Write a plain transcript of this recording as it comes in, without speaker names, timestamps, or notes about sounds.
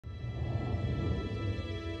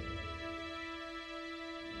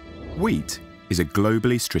Wheat is a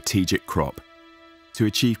globally strategic crop. To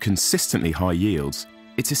achieve consistently high yields,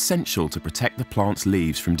 it's essential to protect the plant's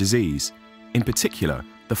leaves from disease, in particular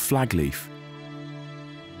the flag leaf.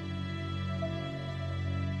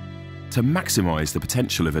 To maximise the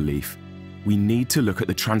potential of a leaf, we need to look at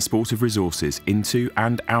the transport of resources into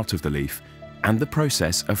and out of the leaf and the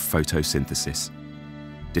process of photosynthesis.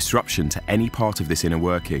 Disruption to any part of this inner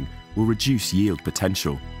working will reduce yield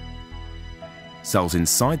potential. Cells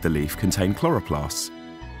inside the leaf contain chloroplasts,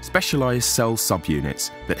 specialised cell subunits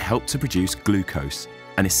that help to produce glucose,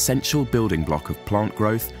 an essential building block of plant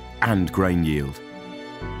growth and grain yield.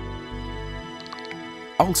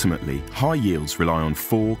 Ultimately, high yields rely on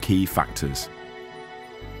 4 key factors.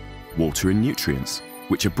 Water and nutrients,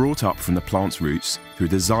 which are brought up from the plant's roots through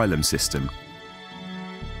the xylem system.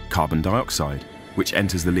 Carbon dioxide, which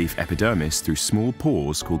enters the leaf epidermis through small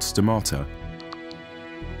pores called stomata.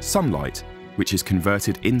 Sunlight, which is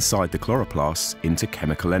converted inside the chloroplasts into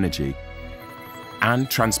chemical energy. And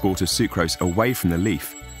transport of sucrose away from the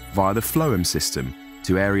leaf via the phloem system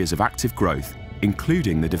to areas of active growth,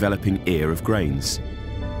 including the developing ear of grains.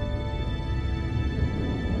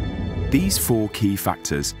 These 4 key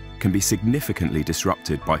factors can be significantly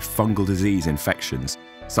disrupted by fungal disease infections,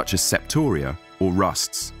 such as septoria or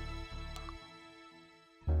rusts.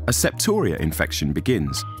 A septoria infection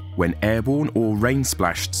begins when airborne or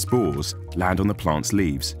rain-splashed spores land on the plant's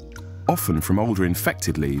leaves, often from older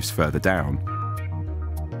infected leaves further down.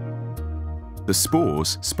 The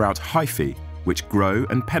spores sprout hyphae, which grow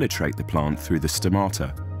and penetrate the plant through the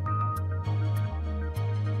stomata.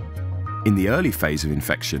 In the early phase of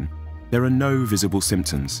infection, there are no visible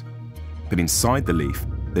symptoms, but inside the leaf,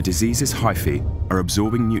 the disease's hyphae are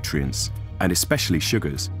absorbing nutrients, and especially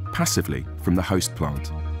sugars, passively from the host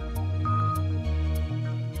plant.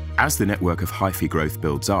 As the network of hyphae growth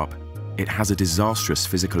builds up, it has a disastrous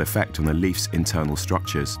physical effect on the leaf's internal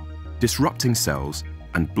structures, disrupting cells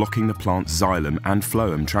and blocking the plant's xylem and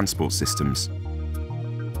phloem transport systems.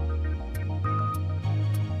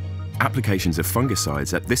 Applications of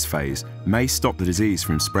fungicides at this phase may stop the disease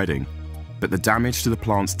from spreading, but the damage to the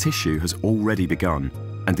plant's tissue has already begun,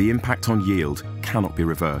 and the impact on yield cannot be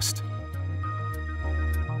reversed.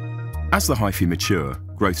 As the hyphae mature,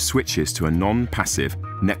 growth switches to a non-passive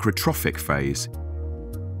necrotrophic phase,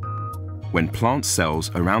 when plant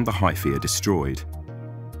cells around the hyphae are destroyed.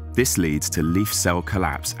 This leads to leaf cell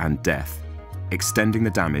collapse and death, extending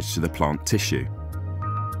the damage to the plant tissue.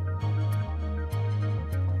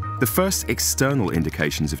 The first external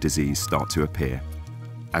indications of disease start to appear.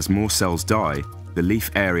 As more cells die, the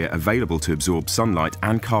leaf area available to absorb sunlight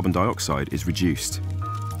and carbon dioxide is reduced.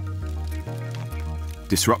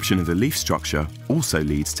 Disruption of the leaf structure also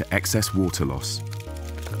leads to excess water loss.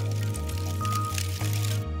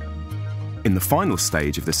 In the final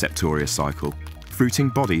stage of the septoria cycle, fruiting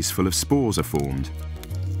bodies full of spores are formed.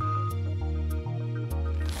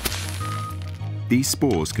 These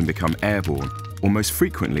spores can become airborne, or most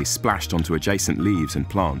frequently splashed onto adjacent leaves and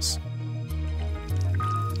plants.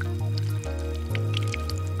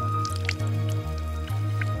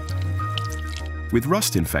 With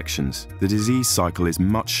rust infections, the disease cycle is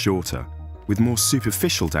much shorter, with more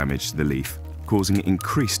superficial damage to the leaf, causing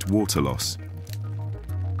increased water loss.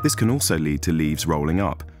 This can also lead to leaves rolling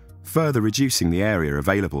up, further reducing the area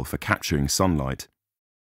available for capturing sunlight.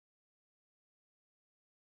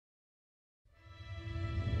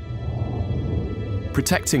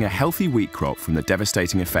 Protecting a healthy wheat crop from the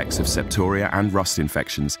devastating effects of septoria and rust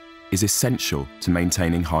infections is essential to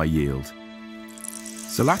maintaining high yield.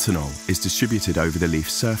 SOLATENOL is distributed over the leaf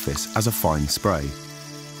surface as a fine spray.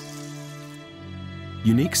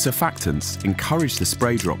 Unique surfactants encourage the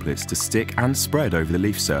spray droplets to stick and spread over the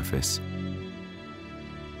leaf surface.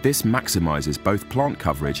 This maximizes both plant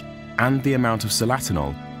coverage and the amount of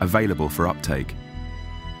SOLATENOL available for uptake.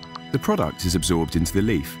 The product is absorbed into the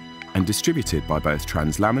leaf and distributed by both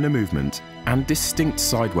translaminar movement and distinct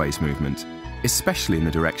sideways movement, especially in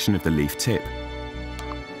the direction of the leaf tip.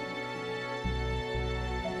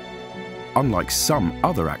 Unlike some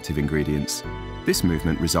other active ingredients, this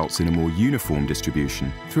movement results in a more uniform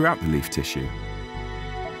distribution throughout the leaf tissue.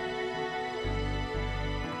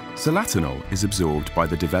 SOLATENOL is absorbed by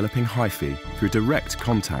the developing hyphae through direct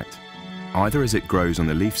contact, either as it grows on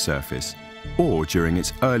the leaf surface or during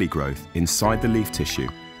its early growth inside the leaf tissue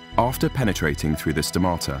after penetrating through the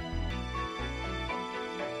stomata.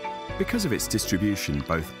 Because of its distribution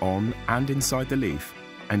both on and inside the leaf,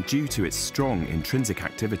 and due to its strong intrinsic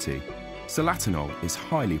activity, SOLATENOL is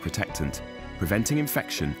highly protectant, preventing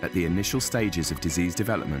infection at the initial stages of disease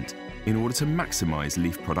development in order to maximize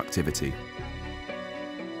leaf productivity.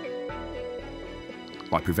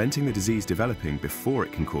 By preventing the disease developing before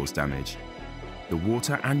it can cause damage, the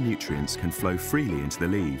water and nutrients can flow freely into the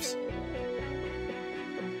leaves.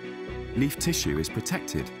 Leaf tissue is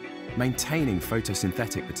protected, maintaining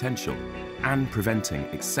photosynthetic potential and preventing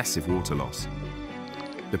excessive water loss.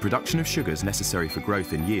 The production of sugars necessary for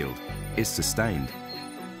growth and yield is sustained,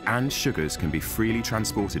 and sugars can be freely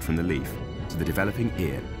transported from the leaf to the developing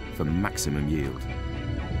ear for maximum yield.